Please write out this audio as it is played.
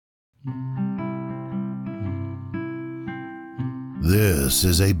This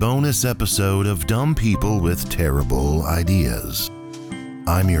is a bonus episode of Dumb People with Terrible Ideas.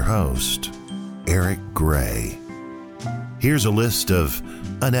 I'm your host, Eric Gray. Here's a list of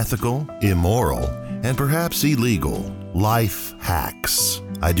unethical, immoral, and perhaps illegal life hacks.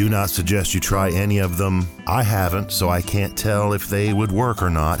 I do not suggest you try any of them. I haven't, so I can't tell if they would work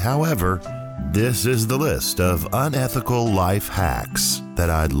or not. However, this is the list of unethical life hacks that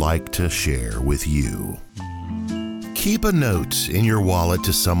I'd like to share with you. Keep a note in your wallet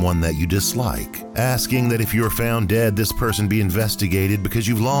to someone that you dislike, asking that if you're found dead, this person be investigated because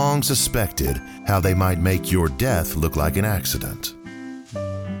you've long suspected how they might make your death look like an accident.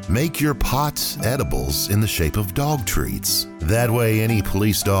 Make your pots edibles in the shape of dog treats. That way, any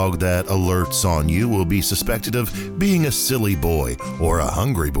police dog that alerts on you will be suspected of being a silly boy or a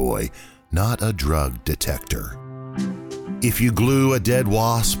hungry boy, not a drug detector. If you glue a dead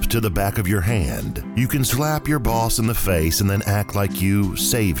wasp to the back of your hand, you can slap your boss in the face and then act like you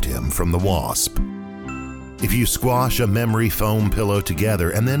saved him from the wasp. If you squash a memory foam pillow together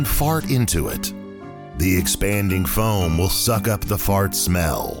and then fart into it, the expanding foam will suck up the fart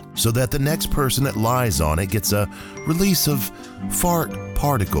smell so that the next person that lies on it gets a release of fart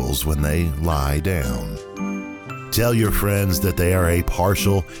particles when they lie down. Tell your friends that they are a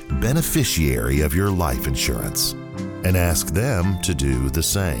partial beneficiary of your life insurance and ask them to do the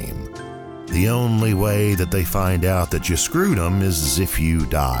same. The only way that they find out that you screwed them is if you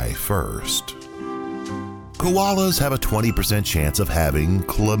die first. Koalas have a 20% chance of having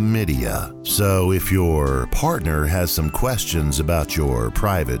chlamydia, so if your partner has some questions about your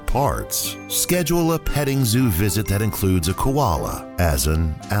private parts, schedule a petting zoo visit that includes a koala as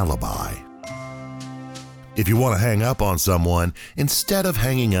an alibi. If you want to hang up on someone, instead of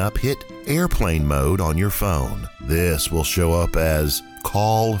hanging up, hit airplane mode on your phone. This will show up as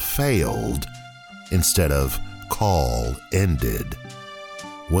call failed instead of call ended.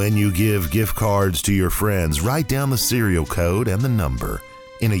 When you give gift cards to your friends, write down the serial code and the number.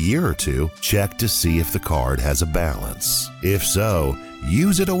 In a year or two, check to see if the card has a balance. If so,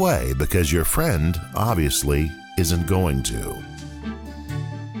 use it away because your friend obviously isn't going to.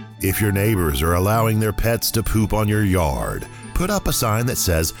 If your neighbors are allowing their pets to poop on your yard, put up a sign that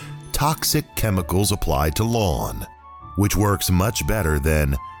says toxic chemicals applied to lawn, which works much better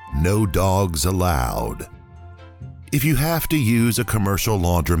than no dogs allowed. If you have to use a commercial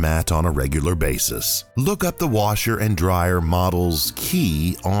laundromat on a regular basis, look up the washer and dryer model's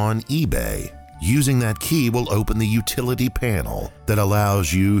key on eBay. Using that key will open the utility panel that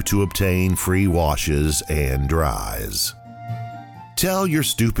allows you to obtain free washes and dries. Tell your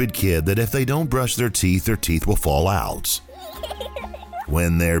stupid kid that if they don't brush their teeth will fall out.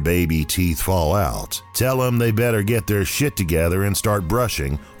 When their baby teeth fall out, tell them they better get their shit together and start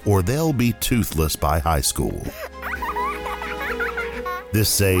brushing, or they'll be toothless by high school. This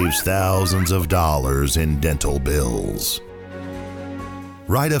saves thousands of dollars in dental bills.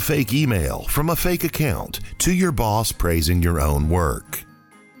 Write a fake email from a fake account to your boss praising your own work.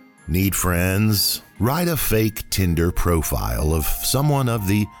 Need friends? Write a fake Tinder profile of someone of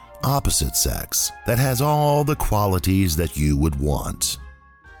the opposite sex that has all the qualities that you would want.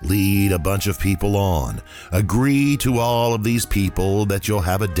 Lead a bunch of people on. Agree to all of these people that you'll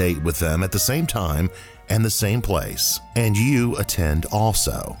have a date with them at the same time and the same place, and you attend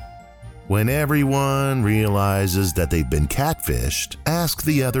also. When everyone realizes that they've been catfished, ask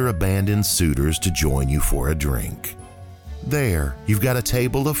the other abandoned suitors to join you for a drink. There, you've got a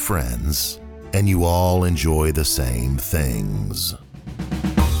table of friends, and you all enjoy the same things.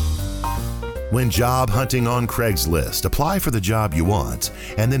 When job hunting on Craigslist, apply for the job you want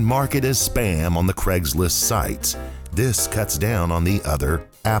and then mark it as spam on the Craigslist site. This cuts down on the other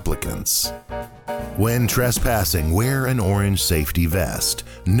applicants. When trespassing, wear an orange safety vest.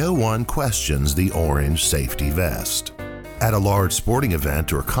 No one questions the orange safety vest. At a large sporting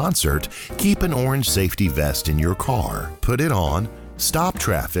event or concert, keep an orange safety vest in your car. Put it on, stop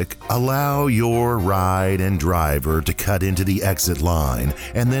traffic, allow your ride and driver to cut into the exit line,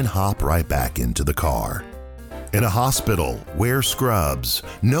 and then hop right back into the car. In a hospital, wear scrubs.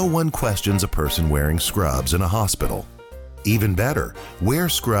 No one questions a person wearing scrubs in a hospital. Even better, wear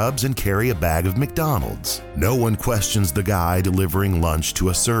scrubs and carry a bag of McDonald's. No one questions the guy delivering lunch to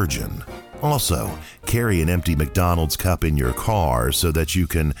a surgeon. Also, carry an empty McDonald's cup in your car so that you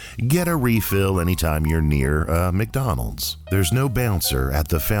can get a refill anytime you're near a McDonald's. There's no bouncer at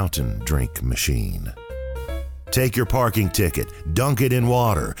the fountain drink machine. Take your parking ticket, dunk it in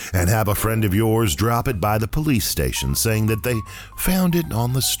water, and have a friend of yours drop it by the police station saying that they found it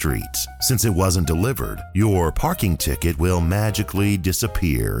on the street. Since it wasn't delivered, your parking ticket will magically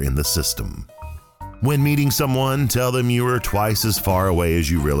disappear in the system. When meeting someone, tell them you are twice as far away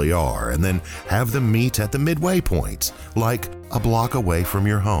as you really are, and then have them meet at the midway point, like a block away from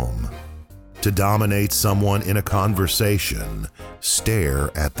your home. To dominate someone in a conversation,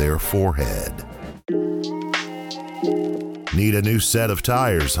 stare at their forehead. Need a new set of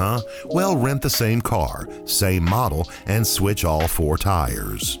tires, huh? Well, rent the same car, same model, and switch all 4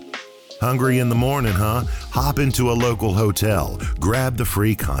 tires. Hungry in the morning, huh? Hop into a local hotel, grab the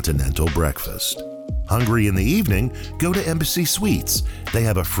free continental breakfast. Hungry in the evening? Go to Embassy Suites. They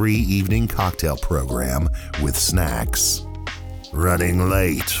have a free evening cocktail program with snacks. Running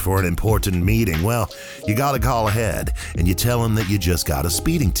late for an important meeting? Well, you gotta call ahead and you tell them that you just got a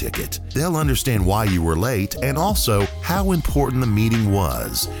speeding ticket. They'll understand why you were late and also how important the meeting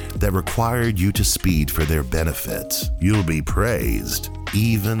was that required you to speed for their benefit. You'll be praised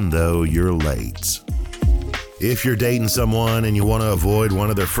even though you're late. If you're dating someone and you want to avoid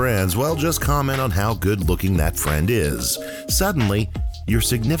one of their friends, well, just comment on how good looking that friend is. Suddenly, your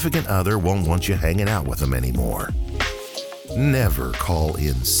significant other won't want you hanging out with them anymore. Never call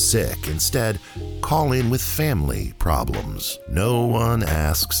in sick. Instead, call in with family problems. No one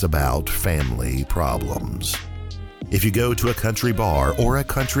asks about family problems. If you go to a country bar or a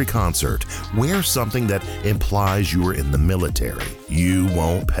country concert, wear something that implies you are in the military. You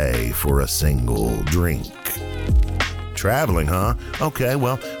won't pay for a single drink. Traveling, huh? Okay,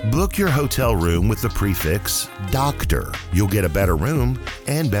 well, book your hotel room with the prefix doctor. You'll get a better room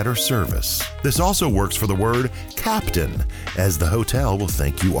and better service. This also works for the word captain, as the hotel will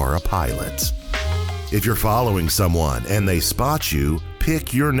think you are a pilot. If you're following someone and they spot you,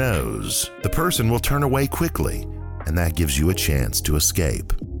 pick your nose. The person will turn away quickly, and that gives you a chance to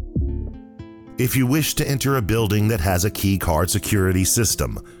escape. If you wish to enter a building that has a key card security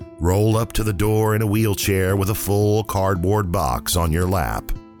system, roll up to the door in a wheelchair with a full cardboard box on your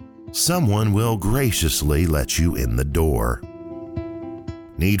lap. Someone will graciously let you in the door.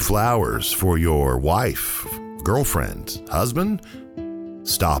 Need flowers for your wife, girlfriend, husband?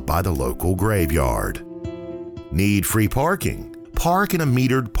 Stop by the local graveyard. Need free parking? Park in a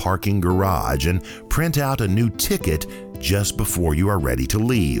metered parking garage and print out a new ticket just before you are ready to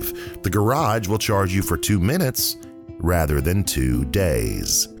leave. The garage will charge you for 2 minutes rather than 2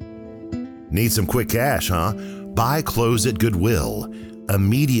 days. Need some quick cash, huh? Buy clothes at Goodwill.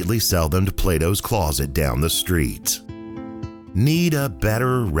 Immediately sell them to Plato's Closet down the street. Need a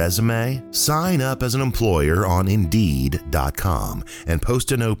better resume? Sign up as an employer on Indeed.com and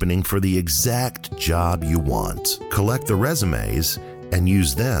post an opening for the exact job you want. Collect the resumes and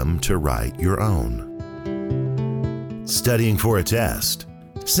use them to write your own. Studying for a test?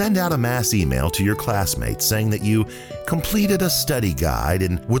 Send out a mass email to your classmates saying that you completed a study guide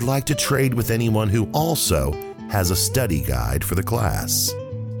and would like to trade with anyone who also has a study guide for the class.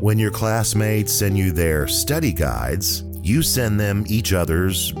 When your classmates send you their study guides, you send them each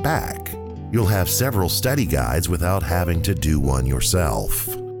other's back. You'll have several study guides without having to do one yourself.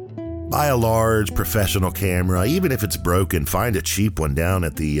 Buy a large professional camera, even if it's broken. Find a cheap one down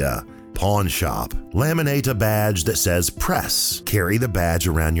at the pawn shop. Laminate a badge that says press. Carry the badge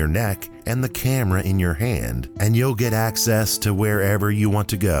around your neck and the camera in your hand, and you'll get access to wherever you want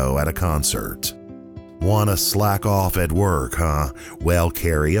to go at a concert. Want to slack off at work, huh? Well,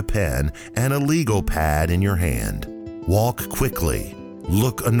 carry a pen and a legal pad in your hand. Walk quickly,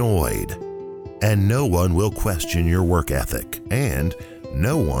 look annoyed, and no one will question your work ethic, and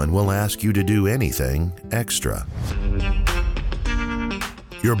no one will ask you to do anything extra.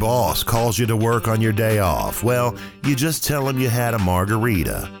 Your boss calls you to work on your day off. Well, you just tell him you had a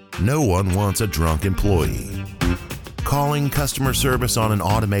margarita. No one wants a drunk employee. Calling customer service on an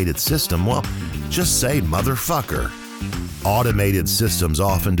automated system? Well, just say motherfucker. Automated systems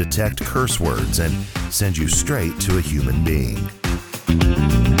often detect curse words and send you straight to a human being.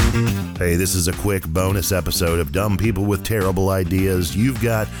 Hey, this is a quick bonus episode of Dumb People with Terrible Ideas. You've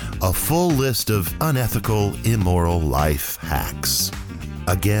got a full list of unethical, immoral life hacks.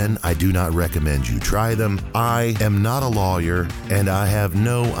 Again, I do not recommend you try them. I am not a lawyer, and I have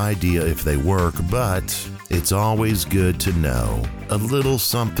no idea if they work, but it's always good to know a little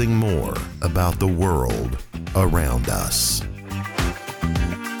something more about the world around us.